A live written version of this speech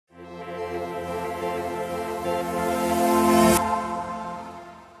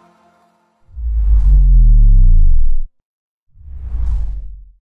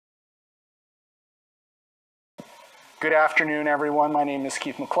Good afternoon, everyone. My name is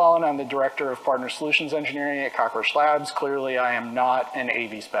Keith McClellan. I'm the Director of Partner Solutions Engineering at Cockroach Labs. Clearly, I am not an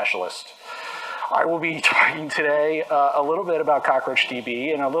AV specialist. I will be talking today a little bit about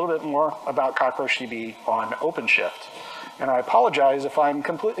CockroachDB and a little bit more about CockroachDB on OpenShift. And I apologize if I'm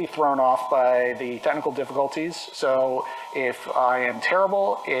completely thrown off by the technical difficulties. So if I am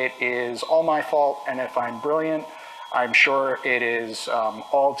terrible, it is all my fault. And if I'm brilliant, I'm sure it is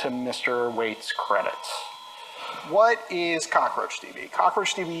all to Mr. Waite's credits. What is CockroachDB?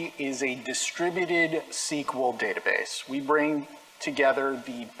 CockroachDB is a distributed SQL database. We bring together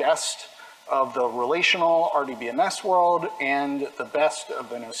the best of the relational RDBMS world and the best of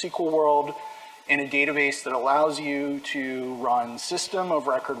the NoSQL world in a database that allows you to run system of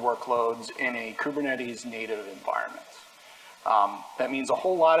record workloads in a Kubernetes native environment. That means a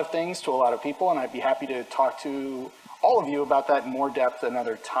whole lot of things to a lot of people, and I'd be happy to talk to all of you about that in more depth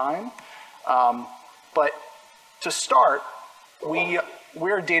another time. But to start, we're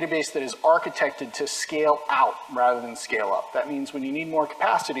a database that is architected to scale out rather than scale up. That means when you need more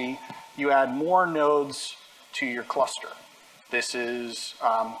capacity, you add more nodes to your cluster. This is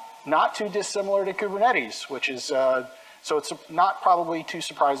not too dissimilar to Kubernetes, which is, so it's not probably too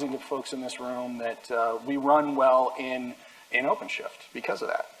surprising to folks in this room that we run well in OpenShift because of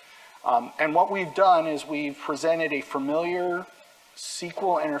that. And what we've done is we've presented a familiar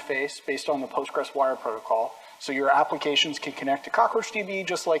SQL interface based on the Postgres wire protocol. So your applications can connect to CockroachDB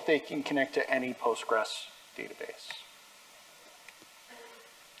just like they can connect to any Postgres database.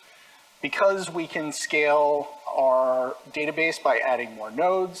 Because we can scale our database by adding more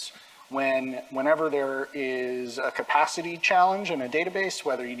nodes, whenever there is a capacity challenge in a database,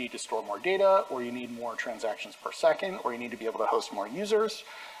 whether you need to store more data, or you need more transactions per second, or you need to be able to host more users,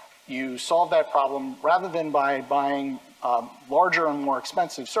 you solve that problem rather than by buying larger and more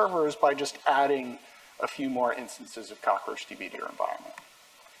expensive servers by just adding a few more instances of CockroachDB to your environment.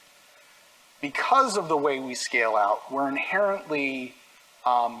 Because of the way we scale out, we're inherently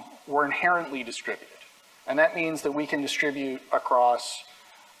distributed. And that means that we can distribute across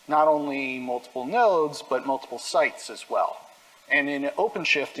not only multiple nodes, but multiple sites as well. And in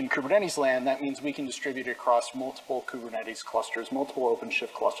OpenShift in Kubernetes land, that means we can distribute across multiple Kubernetes clusters, multiple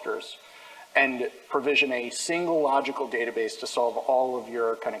OpenShift clusters, and provision a single logical database to solve all of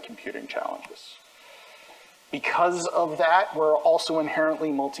your kind of computing challenges. Because of that, we're also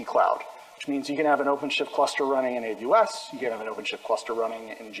inherently multi-cloud, which means you can have an OpenShift cluster running in AWS, you can have an OpenShift cluster running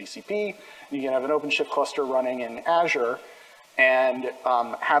in GCP, you can have an OpenShift cluster running in Azure, and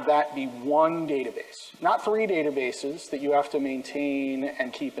have that be one database. Not three databases that you have to maintain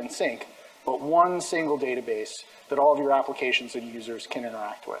and keep in sync, but one single database that all of your applications and users can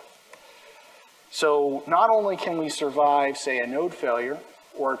interact with. So not only can we survive, say, a node failure,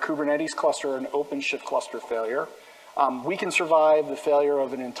 or a Kubernetes cluster or an OpenShift cluster failure, we can survive the failure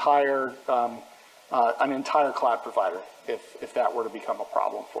of an entire cloud provider if that were to become a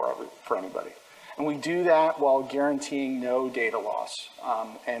problem for anybody. And we do that while guaranteeing no data loss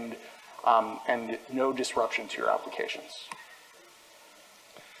and no disruption to your applications.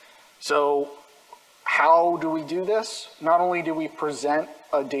 So how do we do this? Not only do we present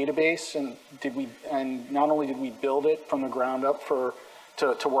a database and not only did we build it from the ground up to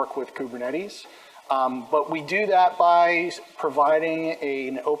work with Kubernetes, but we do that by providing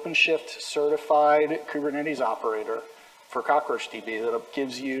an OpenShift certified Kubernetes operator for CockroachDB that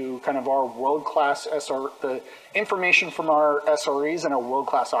gives you kind of our world-class the information from our SREs and a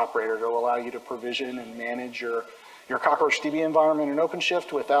world-class operator to allow you to provision and manage your CockroachDB environment in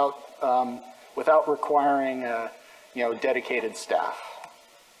OpenShift without requiring dedicated staff.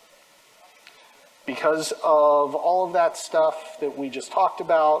 Because of all of that stuff that we just talked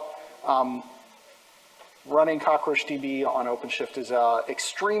about, running CockroachDB on OpenShift is an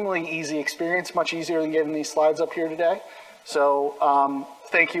extremely easy experience, much easier than getting these slides up here today. So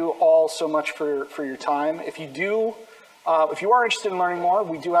thank you all so much for your time. If you are interested in learning more,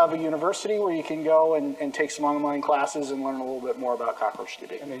 we do have a university where you can go and take some online classes and learn a little bit more about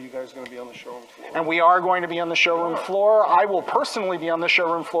CockroachDB. And are you guys going to be on the showroom floor? And we are going to be on the showroom floor. I will personally be on the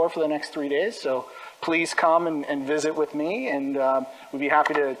showroom floor for the next 3 days. So please come and visit with me, and we'd be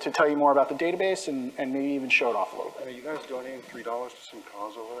happy to tell you more about the database and maybe even show it off a little bit. And are you guys donating $3 to some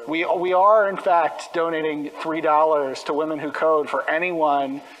cause over there? We are, in fact, donating $3 to Women Who Code for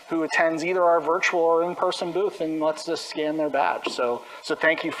anyone who attends either our virtual or in-person booth and lets us scan their badge. So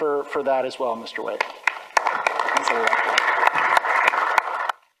thank you for that as well, Mr. Wade. Thanks, everyone.